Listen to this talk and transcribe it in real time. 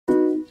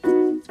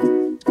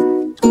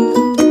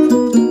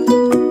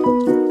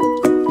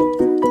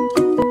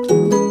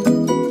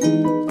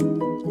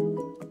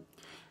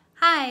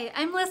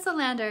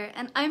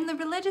and I'm the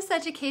Religious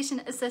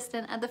Education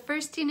Assistant at the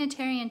First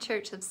Unitarian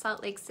Church of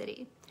Salt Lake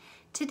City.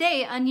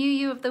 Today on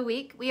UU of the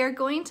Week, we are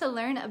going to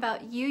learn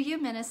about UU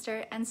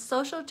minister and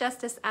social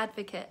justice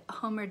advocate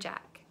Homer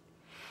Jack.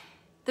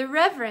 The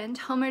Reverend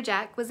Homer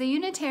Jack was a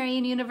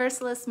Unitarian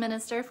Universalist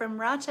minister from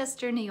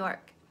Rochester, New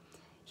York.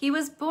 He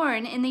was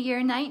born in the year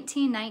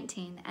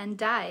 1919 and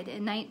died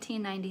in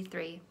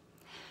 1993.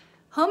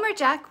 Homer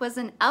Jack was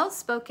an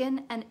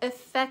outspoken and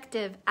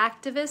effective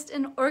activist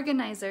and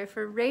organizer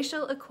for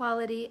racial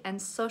equality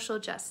and social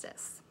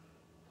justice.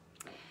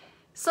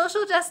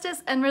 Social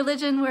justice and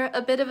religion were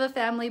a bit of a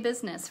family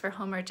business for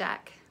Homer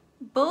Jack.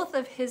 Both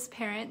of his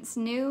parents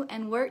knew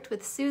and worked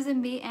with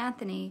Susan B.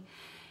 Anthony,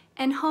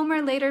 and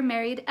Homer later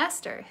married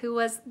Esther, who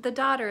was the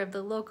daughter of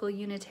the local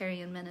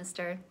Unitarian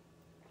minister.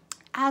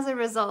 As a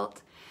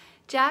result,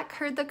 Jack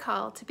heard the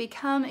call to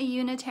become a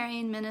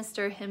Unitarian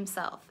minister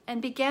himself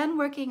and began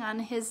working on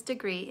his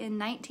degree in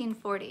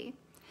 1940,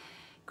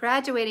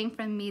 graduating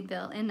from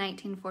Meadville in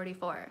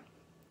 1944.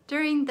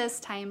 During this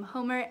time,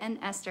 Homer and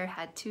Esther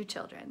had 2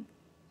 children.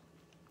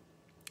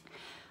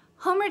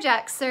 Homer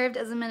Jack served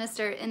as a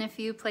minister in a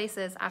few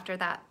places after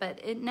that, but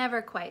it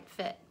never quite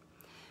fit.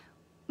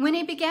 When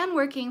he began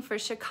working for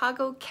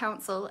Chicago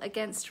Council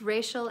Against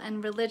Racial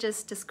and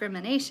Religious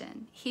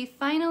Discrimination, he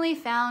finally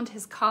found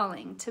his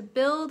calling to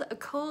build a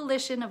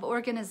coalition of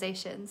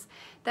organizations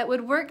that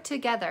would work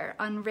together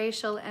on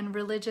racial and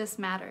religious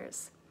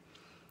matters.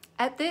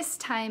 At this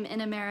time in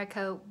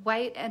America,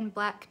 white and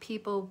black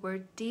people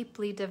were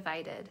deeply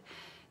divided,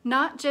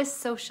 not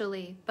just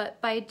socially, but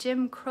by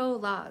Jim Crow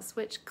laws,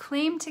 which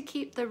claimed to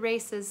keep the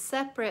races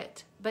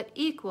separate but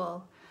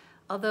equal,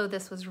 although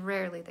this was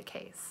rarely the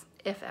case,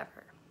 if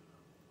ever.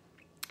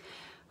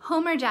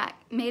 Homer Jack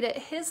made it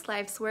his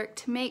life's work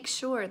to make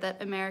sure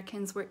that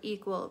Americans were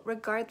equal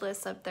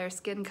regardless of their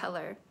skin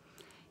color.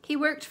 He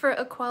worked for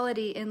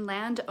equality in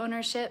land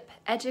ownership,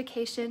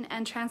 education,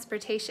 and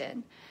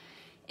transportation.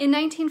 In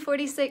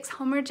 1946,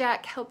 Homer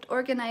Jack helped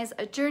organize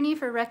a journey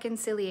for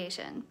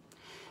reconciliation.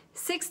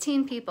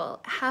 16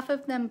 people, half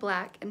of them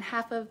black and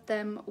half of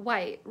them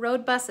white,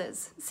 rode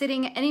buses,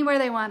 sitting anywhere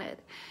they wanted.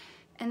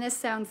 And this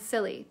sounds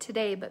silly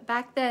today, but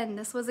back then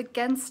this was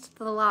against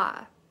the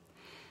law.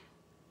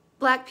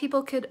 Black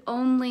people could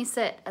only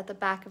sit at the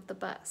back of the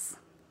bus.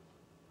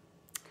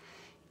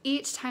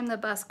 Each time the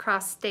bus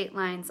crossed state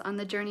lines on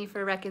the journey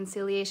for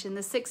reconciliation,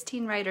 the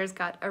 16 riders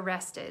got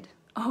arrested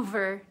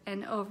over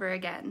and over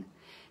again.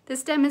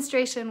 This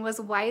demonstration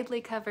was widely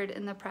covered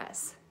in the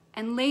press,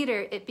 and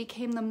later it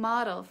became the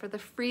model for the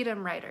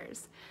Freedom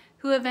Riders,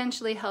 who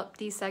eventually helped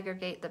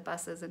desegregate the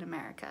buses in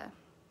America.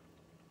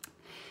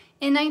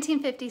 In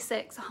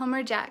 1956,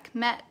 Homer Jack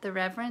met the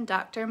Reverend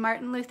Dr.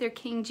 Martin Luther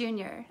King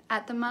Jr.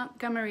 at the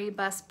Montgomery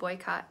bus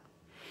boycott.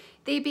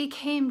 They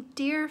became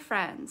dear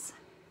friends.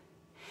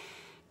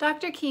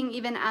 Dr. King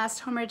even asked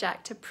Homer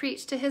Jack to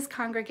preach to his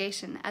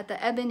congregation at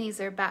the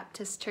Ebenezer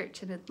Baptist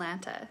Church in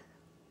Atlanta.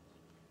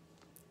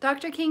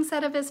 Dr. King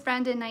said of his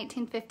friend in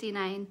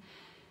 1959,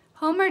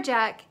 "Homer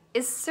Jack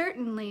is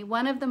certainly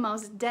one of the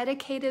most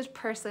dedicated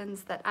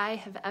persons that I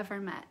have ever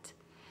met.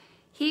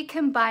 He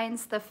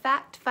combines the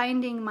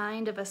fact-finding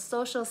mind of a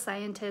social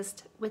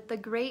scientist with the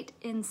great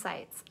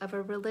insights of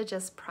a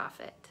religious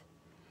prophet."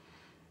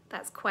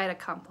 That's quite a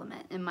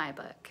compliment in my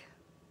book.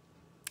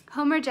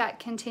 Homer Jack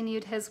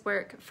continued his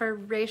work for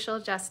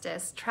racial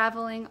justice,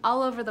 traveling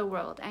all over the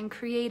world and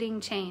creating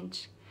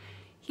change.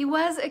 He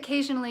was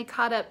occasionally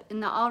caught up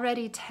in the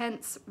already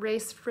tense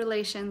race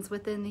relations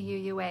within the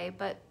UUA,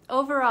 but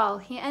overall,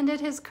 he ended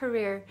his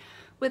career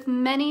with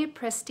many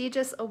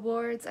prestigious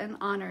awards and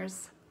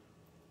honors.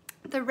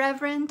 The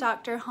Reverend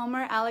Dr.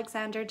 Homer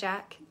Alexander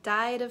Jack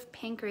died of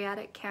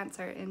pancreatic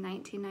cancer in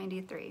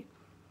 1993.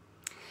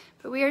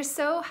 But we are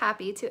so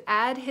happy to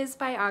add his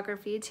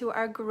biography to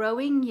our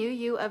growing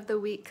UU of the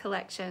Week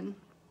collection.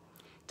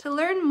 To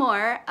learn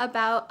more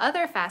about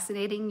other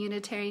fascinating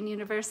Unitarian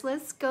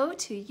Universalists, go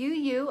to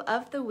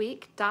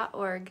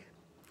uuoftheweek.org.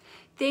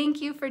 Thank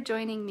you for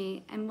joining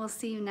me, and we'll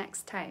see you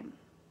next time.